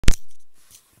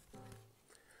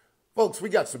Folks, we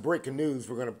got some breaking news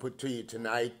we're going to put to you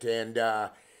tonight, and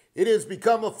it has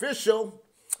become official.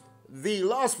 The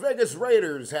Las Vegas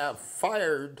Raiders have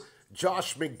fired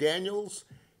Josh McDaniels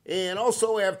and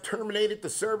also have terminated the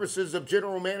services of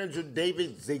General Manager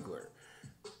David Ziegler.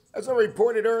 As I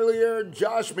reported earlier,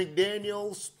 Josh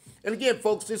McDaniels, and again,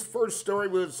 folks, this first story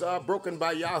was broken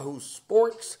by Yahoo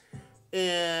Sports,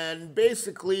 and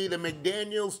basically the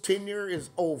McDaniels tenure is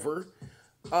over.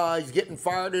 He's getting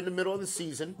fired in the middle of the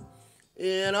season.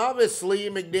 And obviously,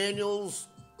 McDaniels,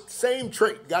 same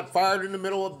trait, got fired in the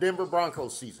middle of Denver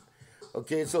Broncos season.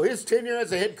 Okay, so his tenure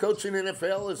as a head coach in the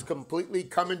NFL is completely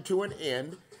coming to an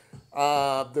end.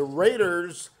 The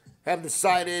Raiders have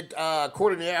decided,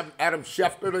 according to Adam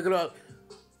Schefter, they're going to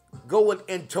go with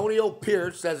Antonio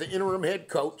Pierce as an interim head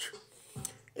coach.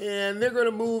 And they're going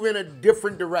to move in a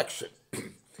different direction.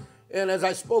 And as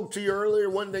I spoke to you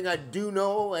earlier, one thing I do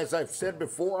know, as I've said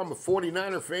before, I'm a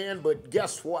 49er fan, but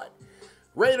guess what?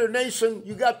 Raider Nation,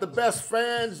 you got the best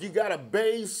fans, you got a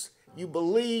base, you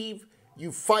believe, you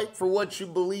fight for what you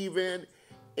believe in,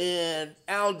 and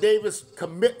Al Davis'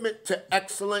 commitment to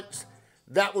excellence,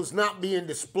 that was not being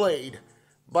displayed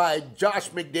by Josh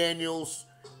McDaniels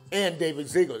and David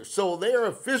Ziegler. So they are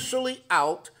officially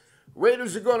out.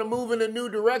 Raiders are going to move in a new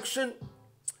direction.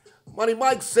 Money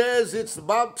Mike says it's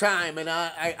about time, and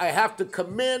I have to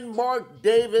commend Mark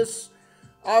Davis.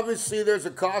 Obviously, there's a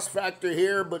cost factor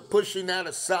here, but pushing that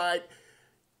aside,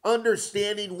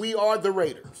 understanding we are the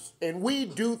Raiders, and we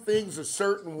do things a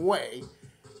certain way,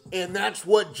 and that's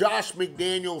what Josh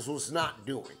McDaniels was not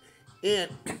doing. And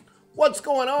what's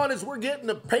going on is we're getting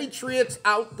the Patriots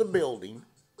out the building,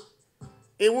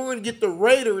 and we're going to get the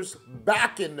Raiders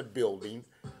back in the building.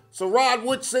 So Rod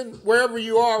Woodson, wherever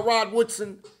you are, Rod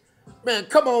Woodson, man,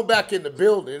 come on back in the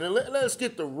building, and let's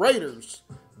get the Raiders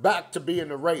back to being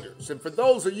the Raiders. And for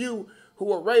those of you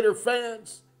who are Raider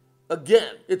fans,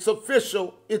 again, it's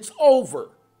official, it's over.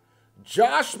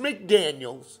 Josh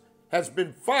McDaniels has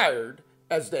been fired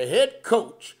as the head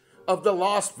coach of the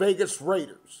Las Vegas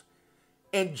Raiders.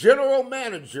 And general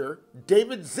manager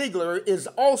David Ziegler is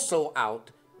also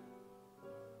out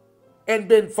and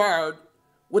been fired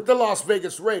with the Las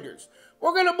Vegas Raiders.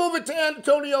 We're going to move it to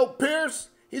Antonio Pierce.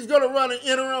 He's going to run an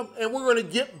interim, and we're going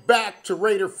to get back to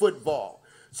Raider football.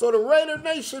 So the Raider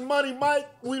Nation, Money Mike,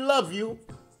 we love you.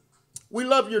 We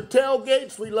love your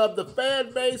tailgates. We love the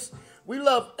fan base. We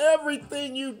love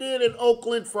everything you did in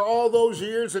Oakland for all those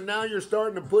years, and now you're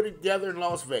starting to put it together in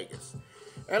Las Vegas.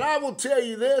 And I will tell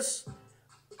you this,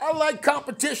 I like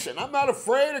competition. I'm not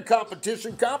afraid of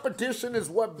competition. Competition is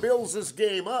what builds this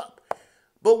game up.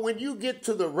 But when you get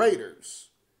to the Raiders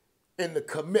and the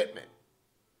commitment,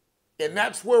 and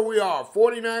that's where we are,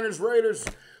 49ers, Raiders,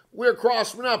 we're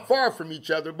not far from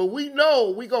each other, but we know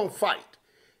we're going to fight.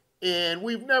 And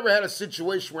we've never had a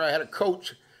situation where I had a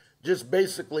coach just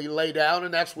basically lay down,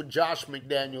 and that's what Josh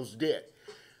McDaniels did.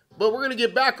 But we're going to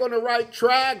get back on the right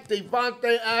track.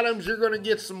 Devontae Adams, you're going to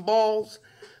get some balls.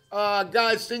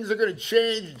 Guys, things are going to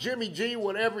change. Jimmy G,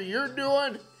 whatever you're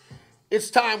doing, it's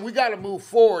time. We got to move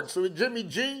forward. So Jimmy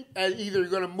G, either you're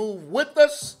going to move with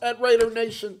us at Raider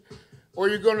Nation, or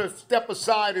you're going to step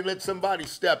aside and let somebody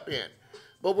step in.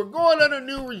 But we're going on a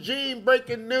new regime,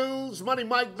 breaking news. Money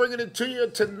Mike bringing it to you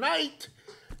tonight.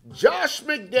 Josh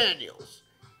McDaniels,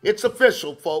 it's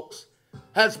official, folks,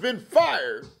 has been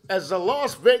fired as the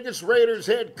Las Vegas Raiders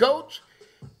head coach.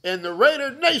 And the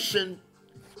Raider Nation,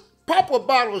 pop a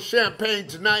bottle of champagne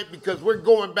tonight because we're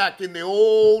going back in the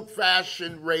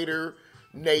old-fashioned Raider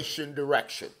Nation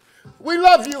direction. We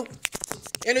love you.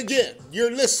 And again, you're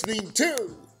listening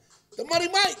to the Money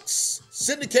Mike's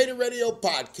syndicated radio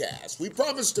podcast. We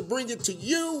promise to bring it to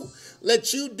you,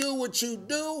 let you do what you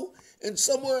do, and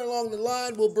somewhere along the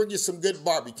line, we'll bring you some good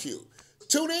barbecue.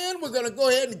 Tune in. We're going to go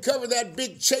ahead and cover that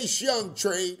big Chase Young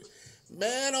trade.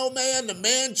 Man, oh man, the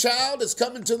man-child is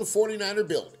coming to the 49er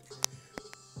building.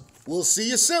 We'll see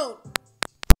you soon.